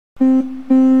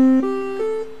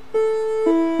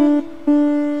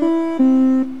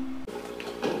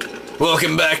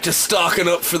Welcome back to stocking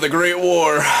up for the Great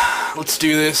War. Let's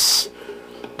do this.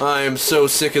 I am so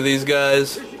sick of these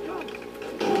guys.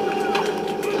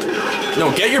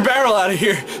 No, get your barrel out of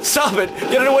here. Stop it.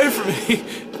 Get it away from me.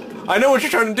 I know what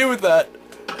you're trying to do with that.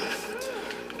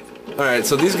 Alright,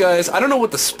 so these guys, I don't know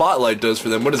what the spotlight does for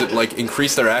them. What does it, like,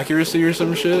 increase their accuracy or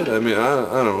some shit? I mean, I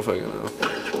don't know if I can know.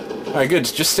 Alright, good.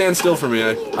 Just stand still for me.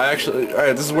 I actually...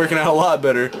 Alright, this is working out a lot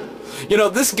better. You know,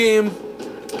 this game...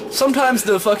 Sometimes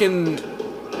the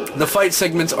fight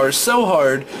segments are so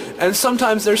hard, and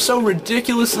sometimes they're so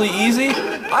ridiculously easy.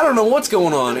 I don't know what's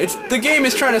going on. The game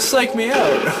is trying to psych me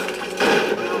out.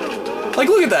 Like,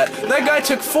 look at that. That guy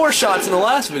took 4 shots in the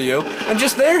last video, and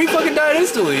just there he fucking died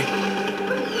instantly.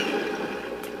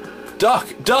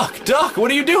 Duck, duck, duck!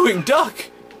 What are you doing? Duck!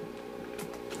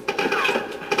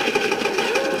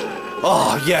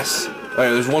 Oh, yes!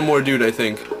 Alright, there's one more dude, I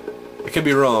think. I could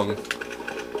be wrong.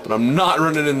 But I'm not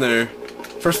running in there.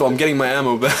 First of all, I'm getting my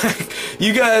ammo back.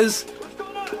 You guys...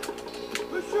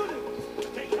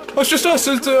 Oh, it's just us.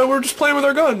 We're just playing with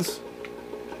our guns.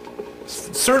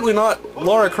 It's certainly not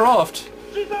Lara Croft.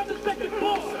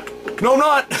 No, I'm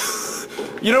not!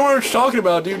 You know what we're talking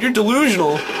about, dude. You're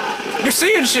delusional. You're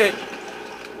seeing shit!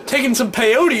 Taking some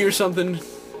peyote or something.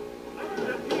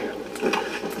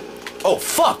 Oh,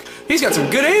 fuck! He's got some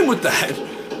good aim with that!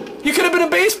 You could have been a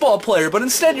baseball player, but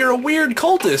instead you're a weird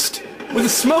cultist with a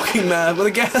smoking mask, with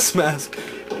a gas mask,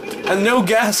 and no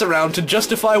gas around to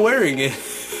justify wearing it.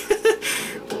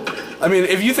 I mean,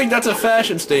 if you think that's a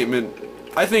fashion statement,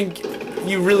 I think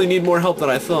you really need more help than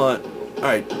I thought.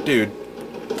 Alright, dude.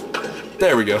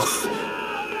 There we go.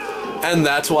 And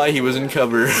that's why he was in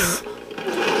cover.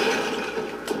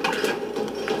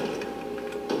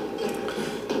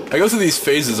 I go through these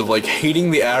phases of, like,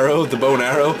 hating the arrow, the bow and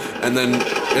arrow, and then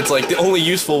it's, like, the only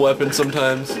useful weapon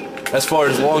sometimes, as far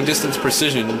as long-distance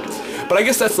precision. But I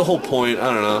guess that's the whole point,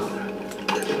 I don't know.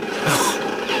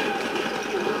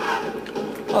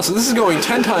 Oh, so this is going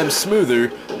 10 times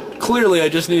smoother. Clearly I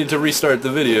just needed to restart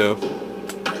the video.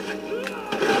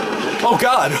 Oh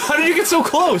god, how did you get so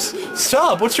close?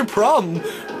 Stop, what's your problem?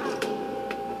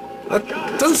 That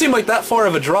doesn't seem like that far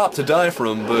of a drop to die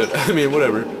from, but, I mean,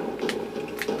 whatever.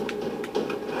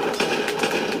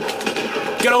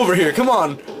 Get over here, come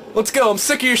on! Let's go, I'm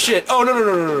sick of your shit! Oh, no, no,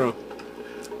 no, no, no.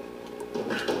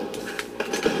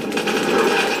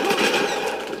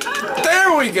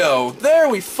 There we go! There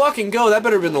we fucking go! That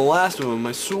better have been the last of them,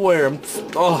 I swear.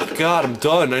 Oh, God, I'm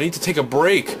done. I need to take a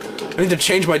break. I need to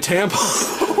change my tampon.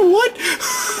 What?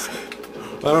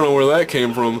 I don't know where that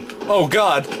came from. Oh,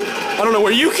 God. I don't know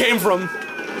where you came from.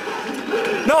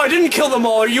 No, I didn't kill them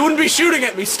all, or you wouldn't be shooting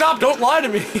at me. Stop, don't lie to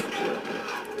me.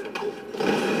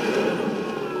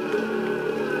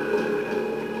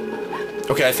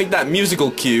 Okay, I think that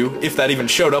musical cue, if that even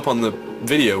showed up on the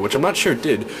video, which I'm not sure it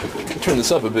did. Turn this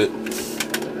up a bit.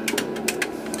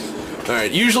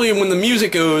 Alright, usually when the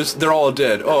music goes, they're all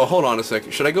dead. Oh, hold on a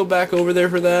second. Should I go back over there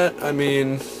for that? I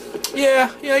mean...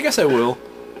 Yeah, I guess I will.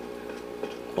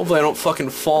 Hopefully I don't fucking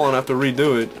fall and have to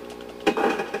redo it.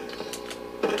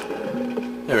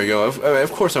 There we go.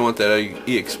 Of course I want that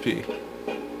EXP.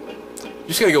 You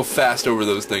just gotta go fast over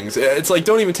those things. It's like,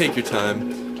 don't even take your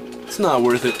time. It's not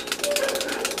worth it.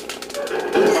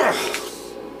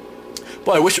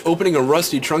 Boy, I wish opening a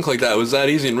rusty trunk like that was that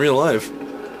easy in real life.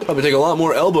 Probably take a lot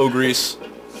more elbow grease.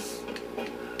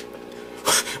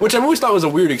 Which I've always thought was a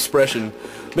weird expression.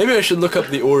 Maybe I should look up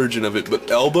the origin of it,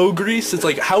 but elbow grease? It's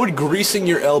like, how would greasing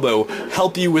your elbow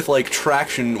help you with, like,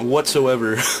 traction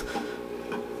whatsoever?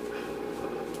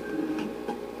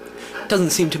 Doesn't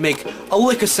seem to make a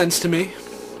lick of sense to me.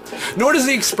 Nor does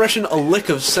the expression a lick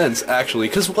of sense, actually,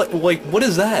 because, what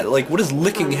is that? Like, what does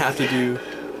licking have to do?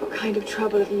 What kind of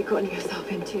trouble have you gotten yourself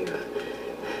into?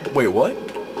 Wait, what?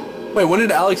 Wait, when did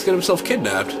Alex get himself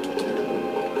kidnapped?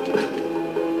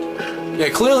 Yeah,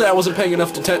 clearly I wasn't paying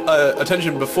enough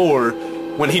attention before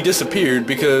when he disappeared,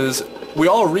 because we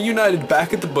all reunited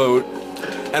back at the boat,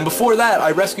 and before that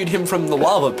I rescued him from the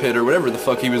lava pit or whatever the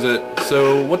fuck he was at.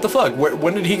 So, what the fuck?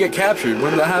 When did he get captured?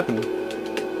 When did that happen?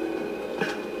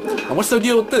 And what's the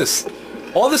deal with this?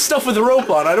 All this stuff with the rope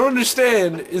on, I don't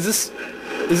understand. Is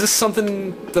this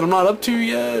something that I'm not up to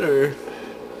yet, or...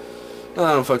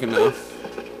 I don't fucking know.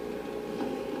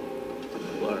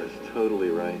 Lara's totally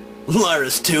right.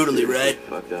 Lara's totally right.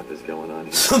 Fucked up is going on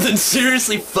here. Something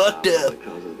seriously fucked up. That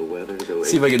causes the weather to go.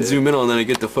 See if I can zoom in on that and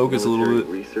get the focus a little bit.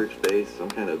 Research base, some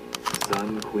kind of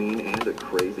sun queen, and a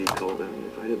crazy cult. I mean,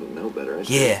 if I didn't know better, I'd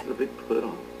put a big put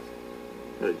on.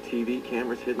 TV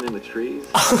cameras hidden in the trees?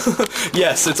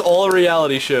 Yes, it's all a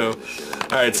reality show.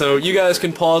 Alright, so you guys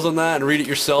can pause on that and read it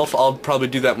yourself. I'll probably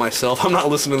do that myself. I'm not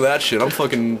listening to that shit. I'm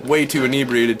fucking way too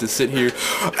inebriated to sit here.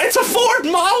 It's a Ford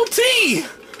Model T!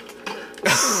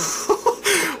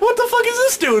 What the fuck is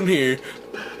this doing here?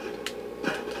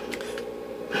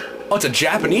 Oh, it's a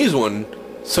Japanese one.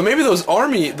 So maybe those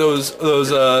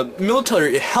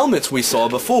military helmets we saw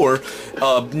before,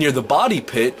 near the body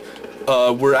pit,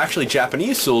 were actually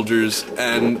Japanese soldiers,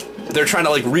 and they're trying to,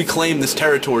 like, reclaim this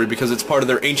territory because it's part of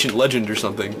their ancient legend or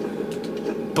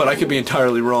something. But I could be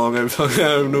entirely wrong. I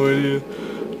have no idea.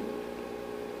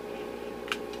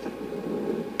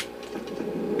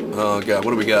 Oh god,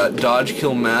 what do we got? Dodge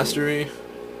Kill Mastery.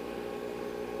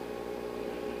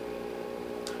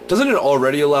 Doesn't it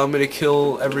already allow me to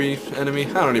kill every enemy?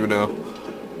 I don't even know.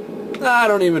 I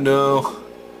don't even know.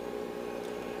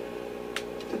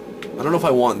 I don't know if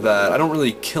I want that. I don't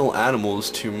really kill animals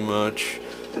too much.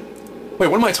 Wait,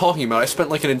 what am I talking about? I spent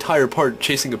like an entire part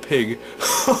chasing a pig.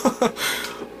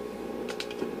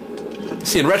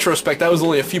 See, in retrospect, that was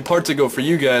only a few parts ago for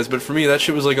you guys, but for me, that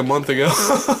shit was like a month ago.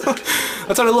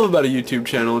 That's what I love about a YouTube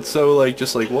channel. It's so, like,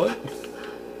 just like, what?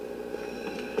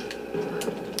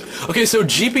 Okay, so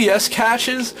GPS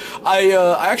caches, I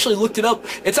actually looked it up.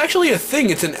 It's actually a thing.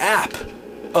 It's an app.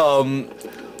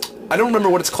 I don't remember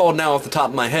what it's called now off the top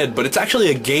of my head, but it's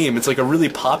actually a game. It's like a really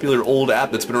popular old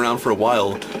app that's been around for a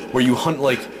while, where you hunt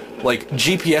like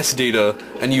GPS data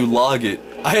and you log it.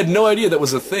 I had no idea that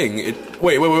was a thing.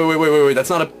 Wait. That's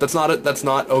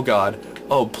not. Oh god.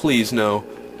 Oh please no.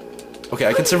 Okay,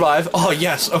 I can survive. Oh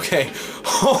yes. Okay.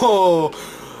 Oh.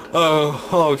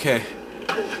 Okay.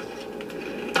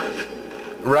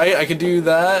 Right, I can do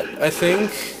that. I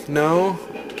think. No.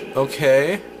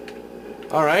 Okay.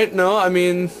 All right. No, I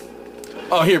mean.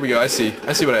 Oh, here we go. I see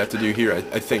what I have to do here.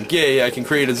 I think. Yeah, I can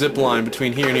create a zip line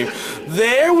between here and here.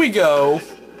 There we go.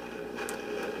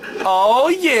 Oh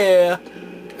yeah.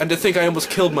 And to think I almost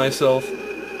killed myself.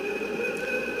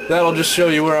 That'll just show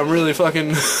you where I'm really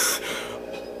fucking...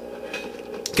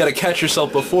 Gotta catch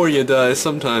yourself before you die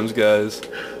sometimes, guys.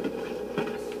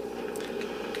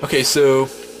 Okay, so...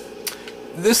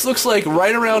 This looks like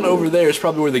right around over there is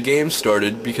probably where the game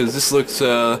started, because this looks,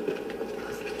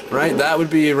 right? That would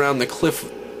be around the cliff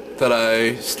that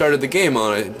I started the game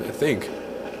on, I think.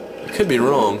 I could be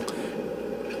wrong.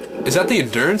 Is that the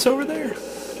Endurance over there?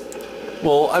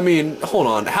 Well, I mean, hold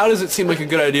on. How does it seem like a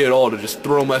good idea at all to just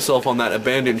throw myself on that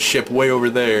abandoned ship way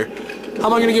over there? How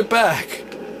am I gonna get back?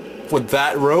 With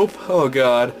that rope? Oh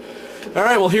god.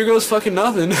 Alright, well here goes fucking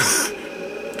nothing.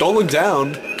 Don't look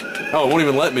down. Oh, it won't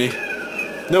even let me.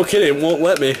 No kidding, it won't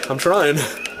let me. I'm trying.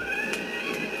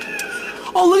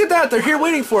 Oh, look at that! They're here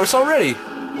waiting for us already!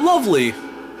 Lovely!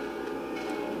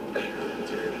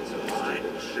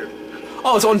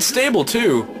 Oh, it's unstable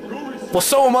too! Well,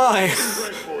 so am I!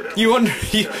 You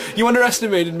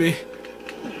underestimated me.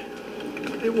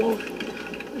 It won't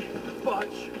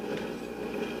budge.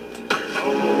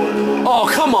 Oh,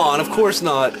 come on, of course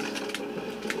not.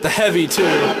 The heavy, too.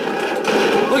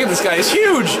 Look at this guy, he's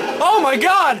huge! Oh my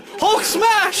god! Hulk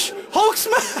smash! Hulk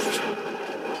smash!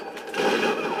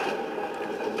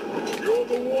 You're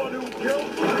the one who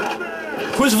killed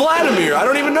Vladimir! Who's Vladimir? I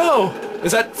don't even know.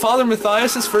 Is that Father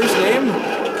Matthias' first name?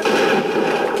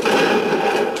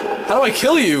 How do I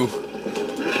kill you?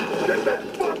 Get that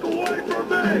fuck away from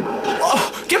me!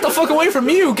 Oh, get the fuck away from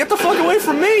you! Get the fuck away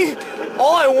from me!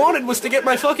 All I wanted was to get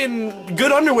my fucking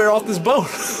good underwear off this boat.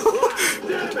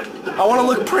 I want to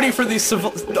look pretty for these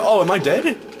civil... Oh, am I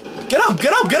dead? Get up!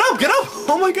 Get up! Get up! Get up!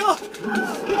 Oh my god!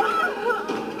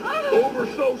 Over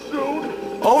so soon?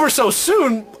 Over so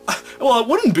soon? Well, it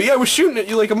wouldn't be. I was shooting at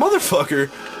you like a motherfucker.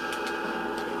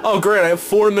 Oh great, I have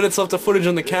 4 minutes left of footage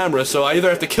on the camera, so I either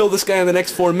have to kill this guy in the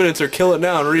next 4 minutes or kill it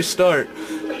now and restart.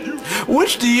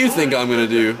 Which do you think I'm gonna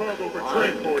do? Cargo for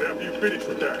transport after you finish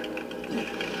with that.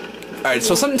 Alright,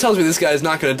 so something tells me this guy's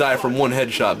not gonna die from one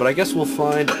headshot, but I guess we'll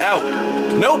find out.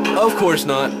 Nope, of course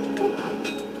not.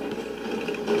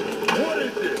 What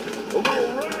is this? A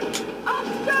little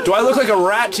rat? Do I look like a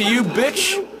rat to you,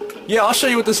 bitch? Yeah, I'll show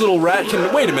you what this little rat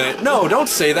can... Wait a minute. No, don't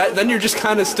say that. Then you're just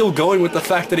kind of still going with the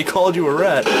fact that he called you a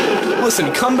rat. Listen,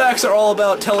 comebacks are all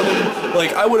about telling him...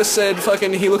 Like, I would have said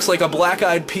fucking he looks like a Black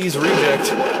Eyed Peas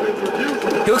reject.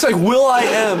 He looks like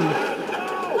Will.I.am.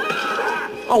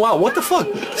 Oh, wow, what the fuck?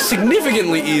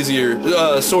 Significantly easier,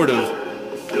 sort of.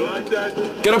 You like that?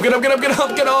 Get up, get up, get up, get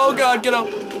up, get up. Oh, God, get up.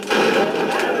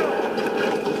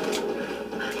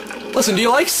 Listen, do you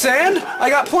like sand? I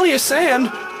got plenty of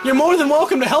sand. You're more than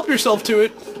welcome to help yourself to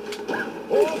it.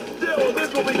 Hold still,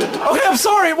 this will be... Okay, I'm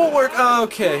sorry, it won't work.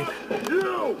 Okay.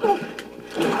 You!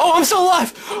 Oh, I'm still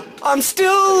alive! I'm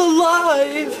still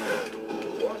alive!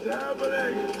 What's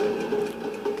happening?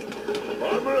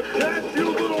 I'm gonna catch you,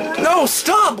 little rat! No,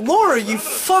 stop! Laura, you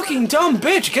fucking dumb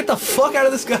bitch! Get the fuck out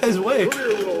of this guy's way! Come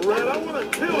here, little rat, I wanna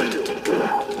kill you!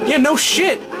 Yeah, no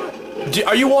shit!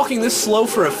 Are you walking this slow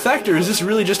for effect, or is this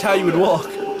really just how you would walk?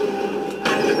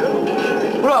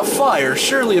 What about fire?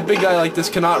 Surely a big guy like this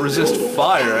cannot resist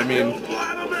fire, I mean...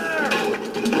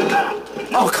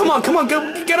 Oh, come on, get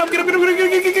up, get up, get up, get up, get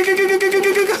up, get up,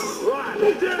 get up.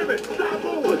 Damn it, stop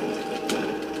moving!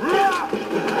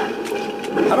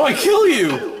 How do I kill you?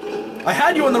 I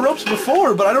had you on the ropes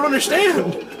before, but I don't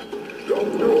understand.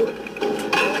 Don't do it!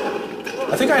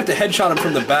 I think I have to headshot him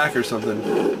from the back or something.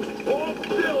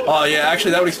 Oh yeah,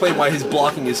 actually that would explain why he's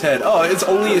blocking his head. Oh, it's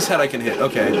only his head I can hit.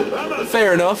 Okay.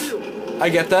 Fair enough. I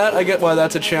get that. I get why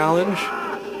that's a challenge.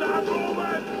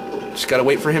 Just gotta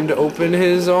wait for him to open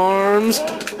his arms.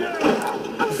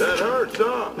 That hurts,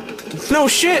 huh? No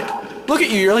shit! Look at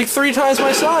you, you're like 3 times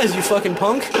my size, you fucking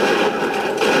punk.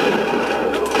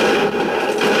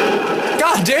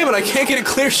 God damn it, I can't get a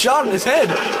clear shot in his head.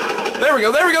 There we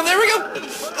go, there we go, there we go!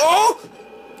 Oh!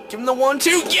 Give him the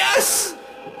 1-2. Yes!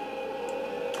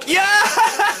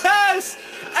 Yes!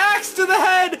 Axe to the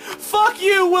head! Fuck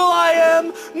you,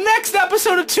 Will.i.am! Next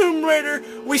episode of Tomb Raider,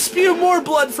 we spew more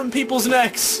blood from people's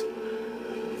necks.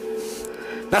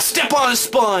 Now step on his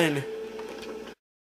spine!